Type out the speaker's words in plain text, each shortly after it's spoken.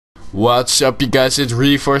What's up you guys, it's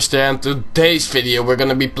Reforced here, and today's video we're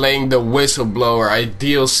gonna be playing the Whistleblower, a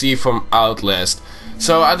DLC from Outlast.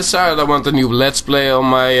 So I decided I want a new Let's Play on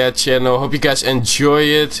my channel. Hope you guys enjoy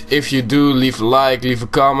it. If you do, leave a like, leave a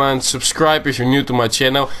comment, subscribe if you're new to my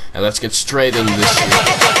channel, and let's get straight into this shit.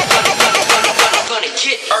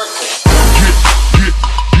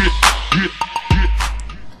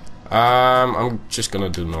 I'm just gonna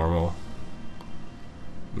do normal.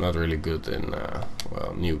 Not really good in,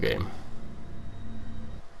 well, new game.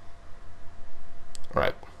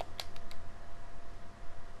 Right.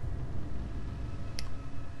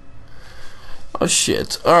 Oh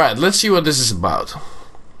shit. Alright, let's see what this is about.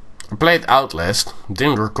 I played Outlast,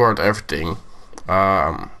 didn't record everything.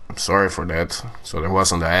 I'm sorry for that. So there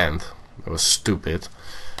wasn't the end. That was stupid.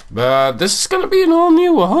 But this is gonna be a whole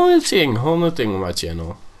new thing on my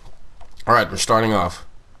channel. Alright, we're starting off.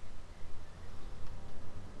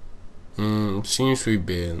 Seems we've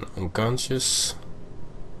been unconscious.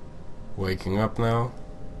 Waking up now.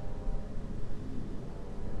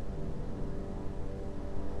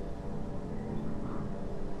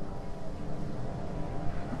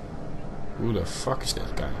 Who the fuck is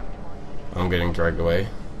that guy? I'm getting dragged away.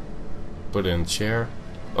 Put in a chair.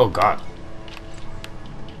 Oh god.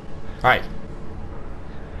 Hi.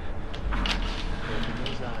 Open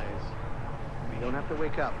those eyes. You don't have to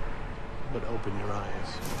wake up, but open your eyes.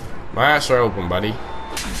 My eyes are open, buddy.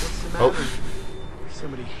 What's the matter? Oh.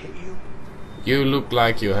 Somebody hit you? You look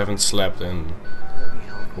like you haven't slept in Let me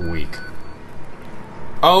help. a week.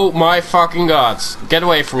 Oh my fucking god. Get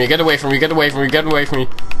away from me, get away from me, get away from me, get away from me.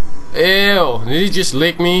 Ew, did he just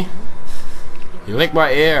lick me? He licked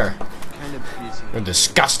my ear. Kind of busy. You're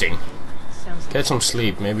disgusting. Get some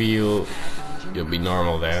sleep, maybe you'll be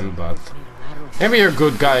normal then, but maybe you're a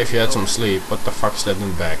good guy if you had some sleep. What the fuck's that in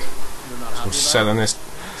the back? Some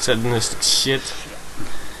satanistic shit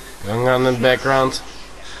going on in the background.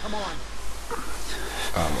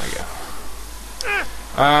 Oh my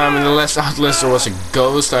god. In the last Outlast there was a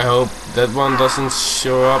ghost. I hope that one doesn't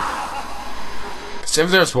show up. Cause if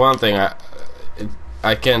there's one thing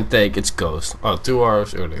I can't take, it's ghost. Oh, 2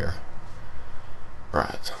 hours earlier.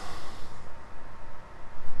 Right.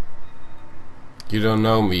 You don't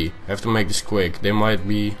know me. Have to make this quick. They might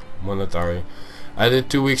be monetary. I did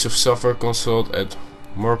 2 weeks of software consult at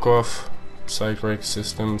Murkoff Psychic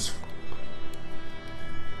Systems.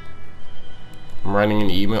 I'm writing an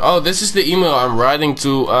email. Oh, this is the email I'm writing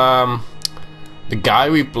to the guy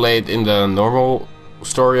we played in the normal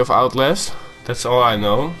story of Outlast. That's all I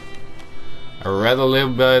know. I read a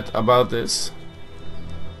little bit about this.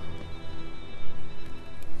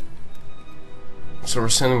 So we're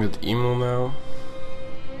sending that email now.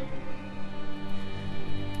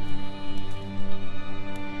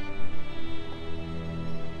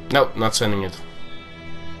 Nope, not sending it.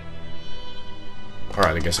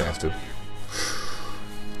 Alright, I guess I have to.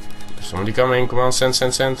 Somebody coming, come on, send.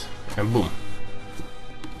 And boom.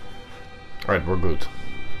 Alright, we're good.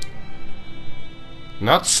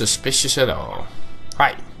 Not suspicious at all.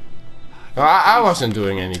 Hi. No, I wasn't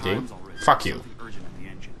doing anything. Fuck you.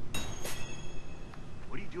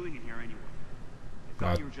 What are you doing in here anyway? I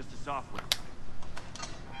thought you were just a software.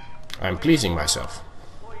 I'm pleasing myself.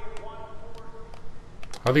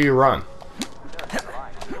 How do you run?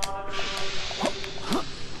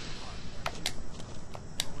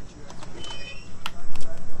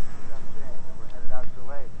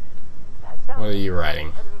 What are you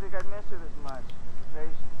writing?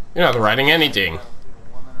 You're not writing anything.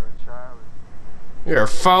 You're a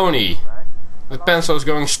phony. The pencil is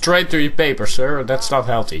going straight to your paper, sir. That's not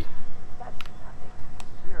healthy.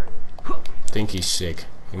 I think he's sick.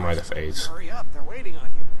 He might have AIDS. Hurry up, they're waiting on you.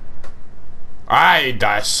 I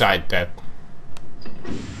decide that.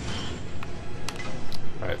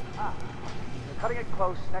 Right. They're cutting it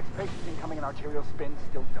close. Next patient's incoming and arterial spin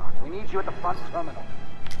still dark. We need you at the front terminal.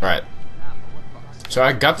 Right. So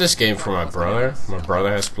I got this game from my brother. My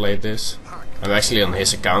brother has played this. I'm actually on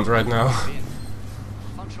his account right now.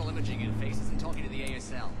 Functional imaging interfaces and talking to the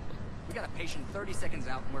ASL. We got a patient 30 seconds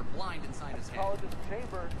out and we're blind inside his head. Pathologist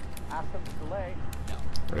chamber. Ask them to delay. No.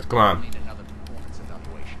 Right, come on. Need another performance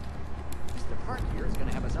evaluation. Mr. Park here is going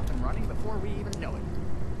to have us up and running before we even know it.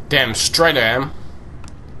 Damn straight I am.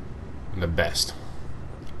 I'm the best.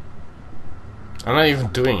 I'm not even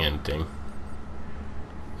doing anything.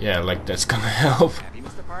 Yeah, like that's gonna help. Happy,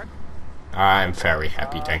 Mr. Park? I'm very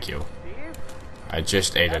happy, thank you. I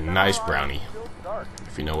just ate a nice brownie,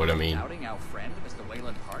 if you know what I mean. Doubting our friend, Mr.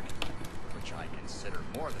 Wayland Park, which I consider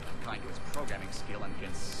more than unkind to his programming skill and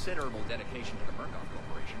considerable dedication to the Murkoff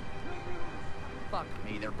Corporation. Fuck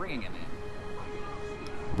me, they're bringing him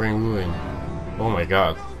in. Bring Wu in. Oh my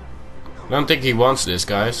god. don't think he wants this,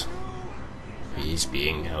 guys. He's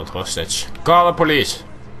being held hostage. Call the police.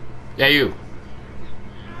 Yeah, you.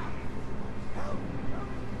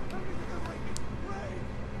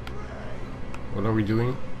 What are we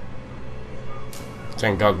doing?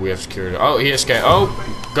 Thank God we have security. Oh, he escaped. Oh,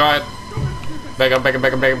 God. Back up, back up,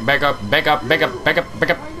 back up, back up, back up, back up, back up, back up, back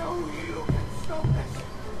up.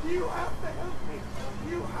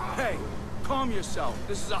 Hey, calm yourself.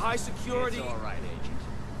 This is a high security. It's all right, Agent.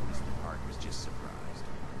 Mr. Park was just surprised.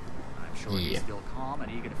 I'm sure he's still calm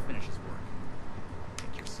and eager to finish his work.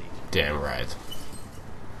 Take your seat. Damn right.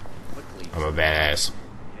 Quickly. I'm a badass.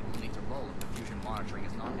 And we need to roll if the fusion monitoring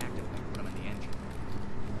is not active when we put him in the engine.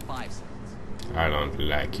 5 seconds. I don't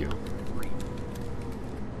like you. 3.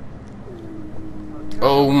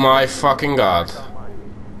 Oh my fucking God.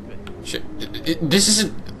 Shit. This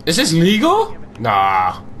isn't... Is this legal?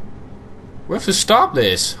 Nah. We have to stop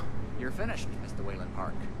this. You're finished, Mr. Wayland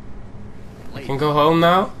Park. I can go home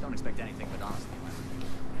now? Don't expect anything but honesty,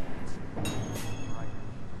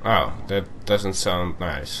 Leonard. Oh, that doesn't sound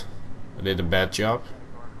nice. I did a bad job.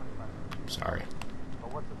 Sorry.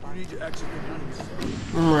 You need to exit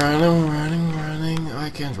the room. I'm running, running, running. I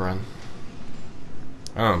can't run.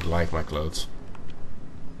 I don't like my clothes.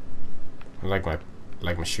 I like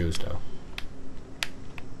my shoes though.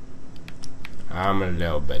 I'm a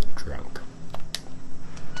little bit drunk.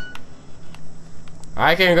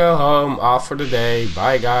 I can go home, off for the day.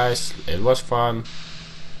 Bye guys, it was fun.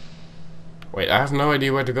 Wait, I have no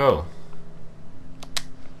idea where to go.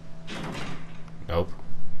 Nope.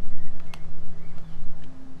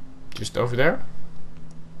 Just over there?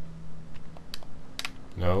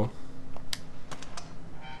 No.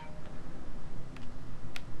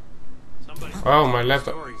 Oh, my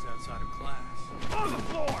laptop.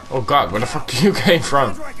 Oh God, where the fuck you came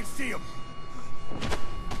from?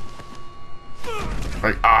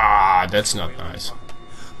 Like, that's not nice.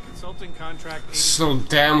 Consulting contract. So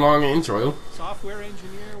damn long intro Software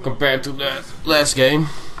engineer compared to the last game.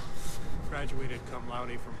 Graduated cum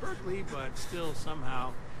laude from Berkeley, but still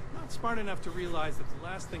somehow not smart enough to realize that the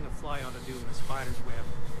last thing a fly ought to do in a spider's web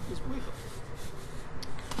is wiggle.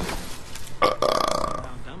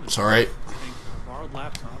 Sorry. I think a borrowed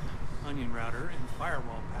laptop, onion router, and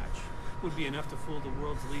firewall patch would be enough to fool the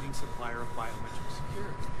world's leading supplier of biometric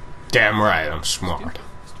security. Damn right, I'm smart.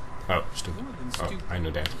 Oh, stupid. Oh, I know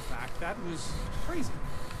that. In fact, that was crazy.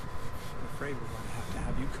 I'm afraid we're going to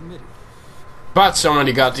have you committed. But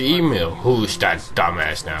somebody got the email. Who's that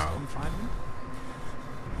dumbass now?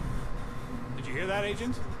 Did you hear that,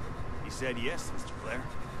 Agent? He said yes, Mr. Blair.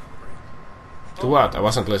 To what? I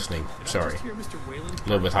wasn't listening. Sorry. A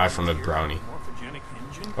little bit high from the brownie.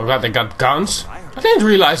 Oh God, they got guns? I didn't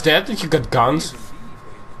realize that you got guns.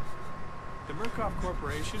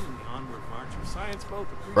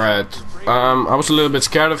 Right. I was a little bit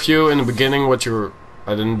scared of you in the beginning.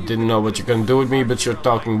 I didn't know what you're gonna do with me, but you're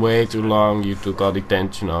talking way too long. You took all the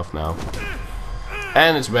tension off now.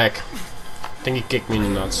 And it's back. I think he kicked me in the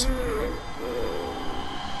nuts.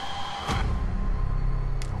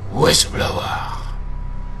 Whistleblower.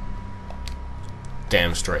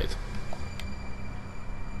 Damn straight.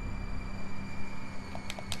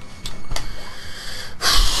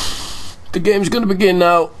 The game's gonna begin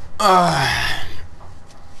now.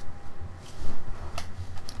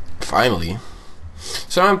 Finally.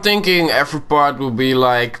 So I'm thinking every part will be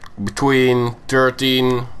like between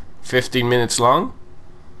 13-15 minutes long.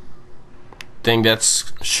 Think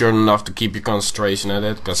that's sure enough to keep your concentration at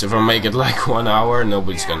it. Because if I make it like 1 hour,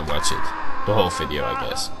 nobody's gonna watch it. The whole video, I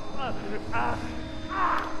guess.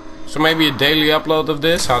 So maybe a daily upload of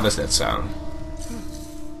this? How does that sound?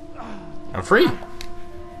 I'm free.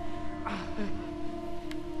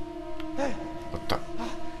 What the?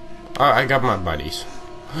 Oh, I got my buddies.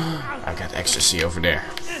 I got ecstasy over there.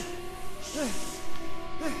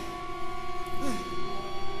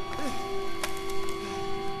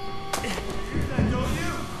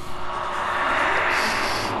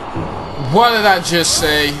 What did I just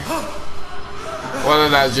say? What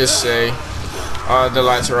did I just say? Oh, the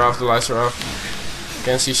lights are off, the lights are off.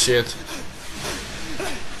 Can't see shit.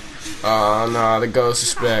 Oh no, the ghost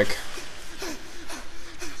is back.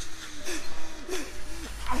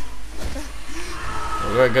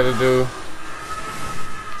 What do I gotta do?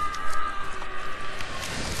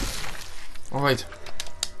 Oh wait.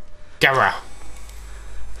 Camera!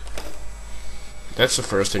 That's the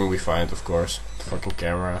first thing we find, of course. The fucking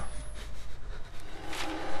camera.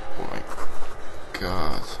 Oh my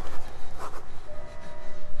God.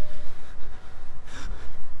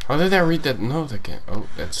 How did I read that note again? Oh,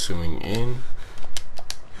 that's zooming in.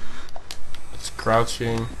 That's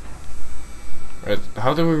crouching. Right,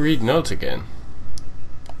 how do we read notes again?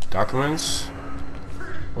 Documents?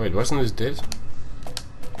 Wait, wasn't this?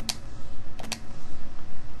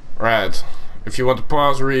 Right. If you want to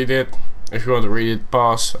pause, read it. If you want to read it,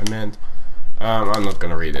 pause. I meant. I'm not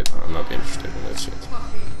gonna read it. I'm not interested in that shit.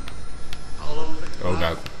 Oh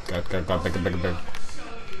god. God, back.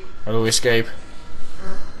 How do we escape?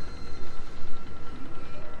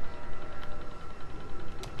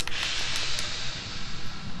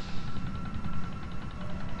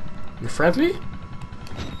 You friendly?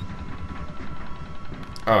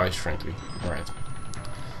 Oh, he's friendly. Alright.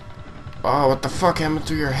 Oh, what the fuck happened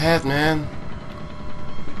to your head, man?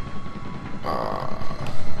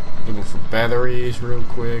 Looking for batteries real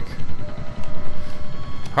quick.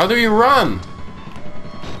 How do you run?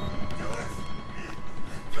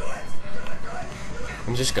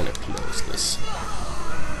 I'm just gonna close this.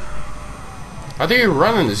 How do you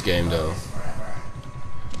run in this game, though?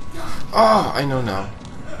 Oh, I know now.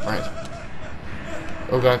 Right.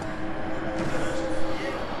 Oh god.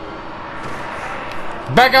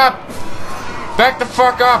 Back up! Back the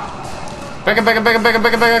fuck up! Back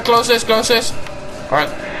up. Close this. Alright.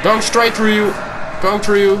 Going straight through you. Going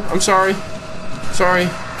through you. I'm sorry.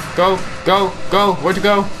 Go. Where to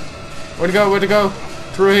go?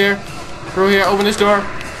 Through here. Open this door.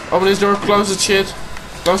 Close that shit.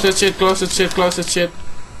 Close that shit.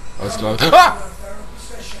 Oh, it's closed. Ah!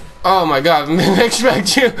 Oh my god, I didn't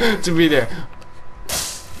expect you to be there.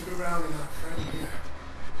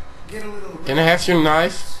 Can I have your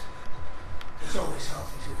knife? It's always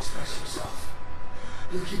healthy to express yourself.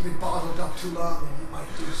 You keep it bottled up too long and you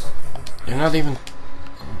might do something. You're not even...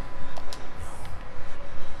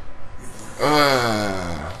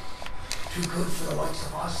 Too good for the likes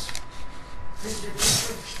of us. Think you're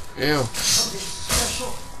different? Ew. Something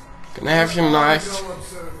special? Can I have your knife? No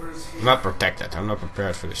observers here. I'm not protected. I'm not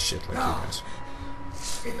prepared for this shit like you guys.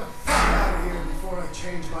 Get the fuck out of here before I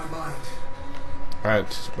change my mind.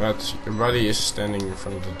 Right, but your body is standing in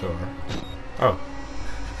front of the door. Oh.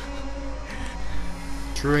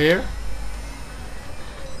 Through here?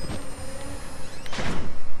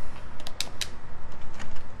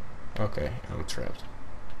 Okay, I'm trapped.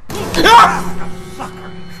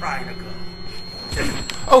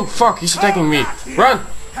 Oh fuck, he's attacking me. Run!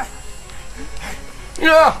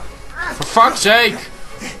 Yeah! For fuck's sake!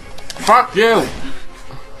 Fuck you!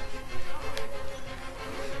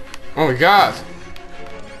 Oh my god!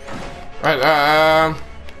 Right,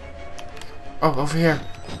 oh, over here.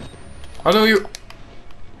 How do you...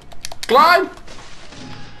 Climb!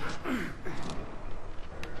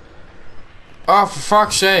 Oh, for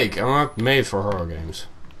fuck's sake! I'm not made for horror games.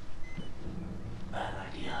 Bad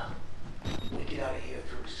idea. We get out of here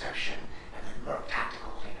through reception and then Merc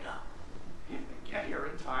Tactical clean it up. If we get here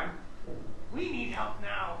in time, we need help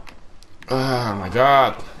now. Oh my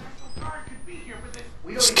god.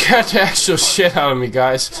 Scared the actual shit out of me,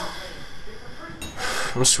 guys.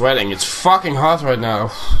 I'm sweating. It's fucking hot right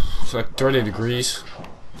now. It's like 30 degrees.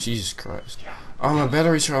 Jesus Christ. Oh, my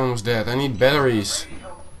batteries are almost dead. I need batteries.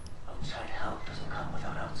 Outside help doesn't come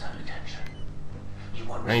without outside attention. You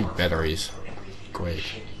want I need batteries. Great.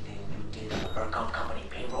 shaky thing you did on the Burkout Company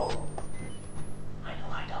payroll? I know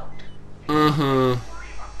I don't. Mm-hmm.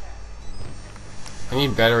 I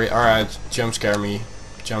need battery. Alright, jump scare me.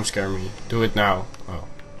 Do it now. Oh.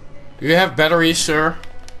 Do you have batteries, sir?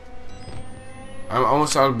 I'm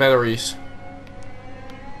almost out of batteries.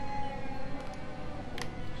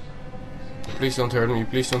 Please don't hurt me.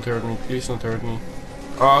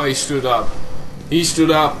 Oh, he stood up.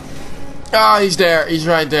 Ah, he's there. He's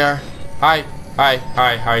right there. Hi.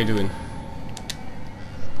 How you doing?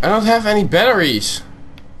 I don't have any batteries.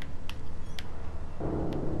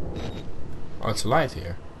 Oh, it's light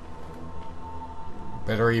here.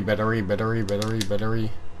 Battery.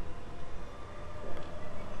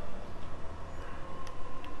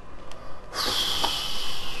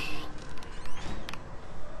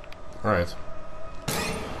 Alright.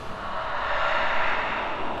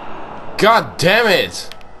 God damn it!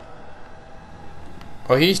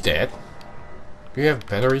 Oh, he's dead. Do you have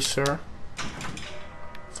batteries, sir?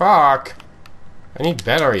 Fuck! I need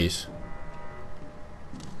batteries.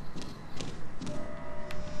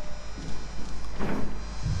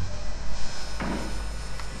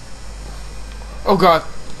 Oh god.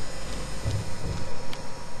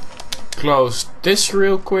 Close this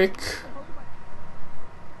real quick.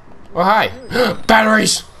 Oh hi.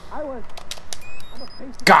 Batteries!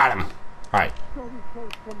 Got him. Hi.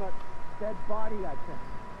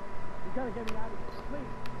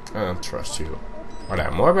 I don't trust you. Are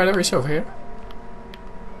there more batteries over here?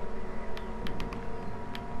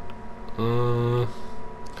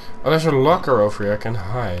 Oh, there's a locker over here I can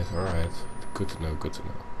hide. Alright. Good to know, good to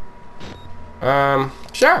know.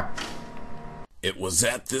 Sure. It was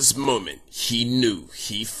at this moment he knew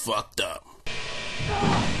he fucked up.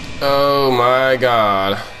 Oh my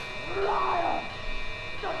god.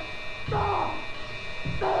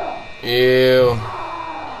 Ew.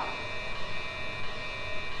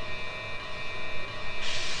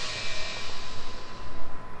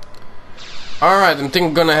 Alright, I think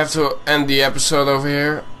I'm gonna have to end the episode over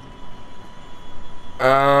here.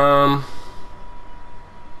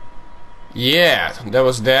 Yeah, that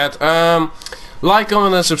was that. Like,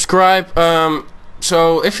 comment, and subscribe.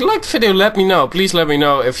 So if you liked the video, let me know. Please let me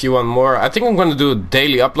know if you want more. I think I'm gonna do a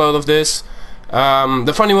daily upload of this.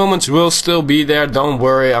 The funny moments will still be there. Don't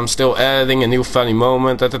worry, I'm still editing a new funny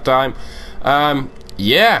moment at the time.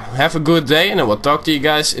 Yeah, have a good day, and I will talk to you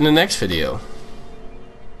guys in the next video.